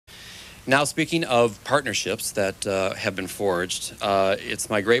Now, speaking of partnerships that have been forged, it's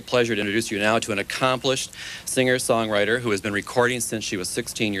my great pleasure to introduce you now to an accomplished singer-songwriter who has been recording since she was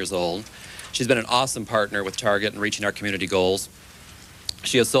 16 years old. She's been an awesome partner with Target in reaching our community goals.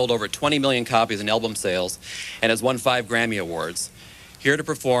 She has sold over 20 million copies in album sales and has won 5 Grammy Awards. Here to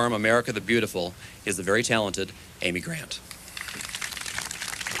perform America the Beautiful is the very talented Amy Grant.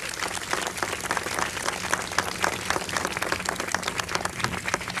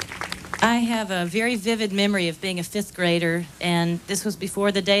 I have a very vivid memory of being a 5th grader, and this was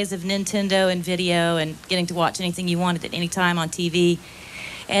before the days of Nintendo and video and getting to watch anything you wanted at any time on TV.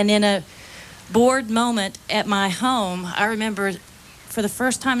 And in a bored moment at my home, I remember for the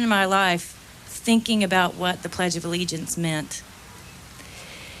first time in my life thinking about what the Pledge of Allegiance meant.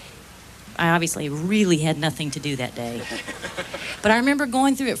 I obviously really had nothing to do that day. But I remember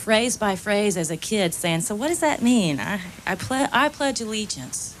going through it phrase by phrase as a kid saying, so what does that mean? I pledge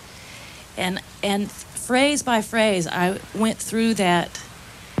allegiance. And phrase by phrase, I went through that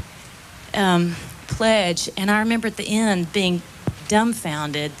pledge, and I remember at the end being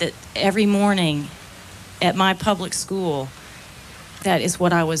dumbfounded that every morning at my public school, that is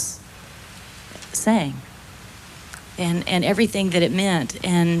what I was saying, and everything that it meant,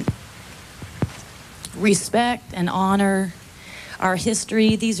 and respect and honor our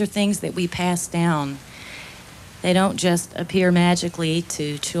history. These are things that we pass down. They don't just appear magically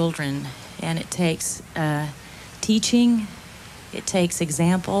to children, and it takes teaching, it takes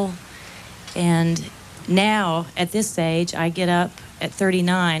example, and now at this age I get up at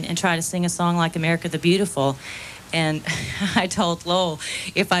 39 and try to sing a song like America the Beautiful, and I told Lowell,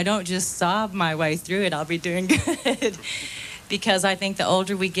 if I don't just sob my way through it, I'll be doing good. Because I think the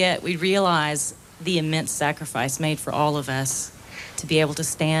older we get, we realize the immense sacrifice made for all of us to be able to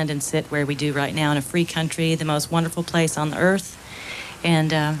stand and sit where we do right now in a free country, the most wonderful place on the earth.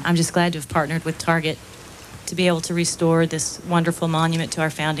 And I'm just glad to have partnered with Target to be able to restore this wonderful monument to our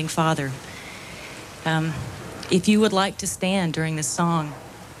founding father. If you would like to stand during this song,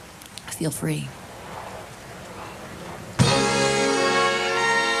 feel free.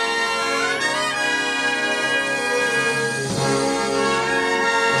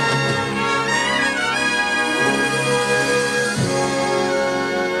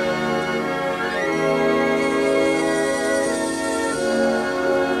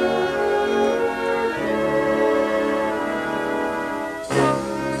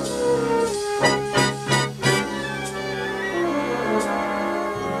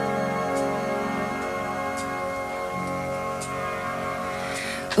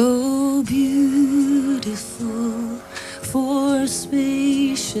 Oh, beautiful for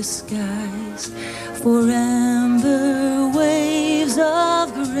spacious skies, for amber waves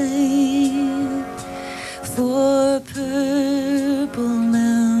of grain, for purple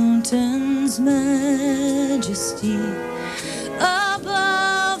mountains' majesty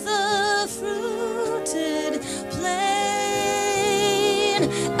above the fruited plain.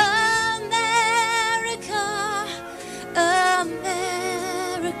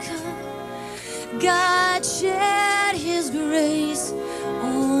 God shed his grace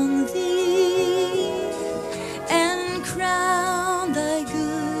on thee and crown thy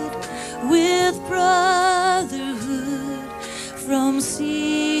good with brotherhood from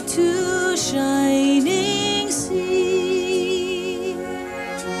sea to shining sea.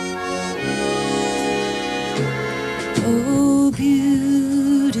 Oh,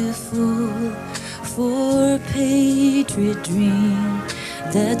 beautiful for patriot dream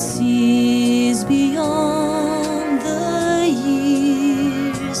that sees beyond the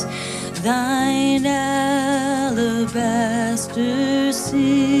years, thine alabaster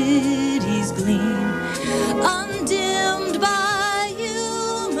cities gleam, undimmed by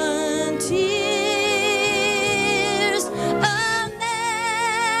human tears.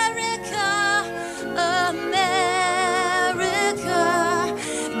 America, America,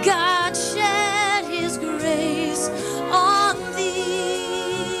 God shed his grace on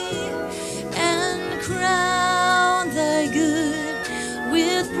thee and crown thy good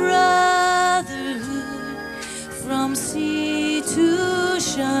with brotherhood from sea to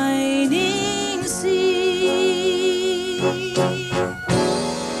shining sea.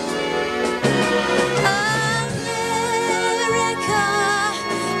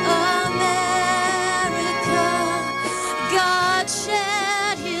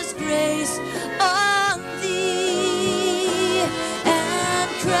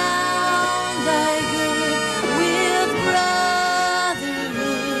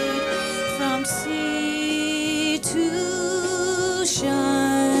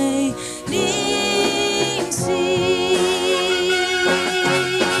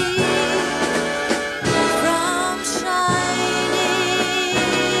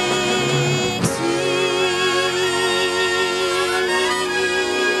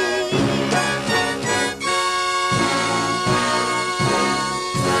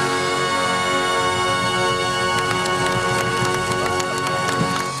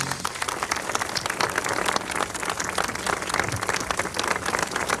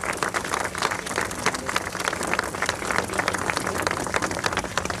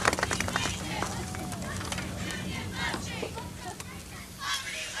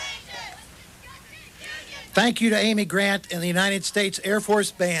 Thank you to Amy Grant and the United States Air Force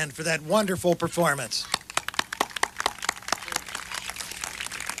Band for that wonderful performance.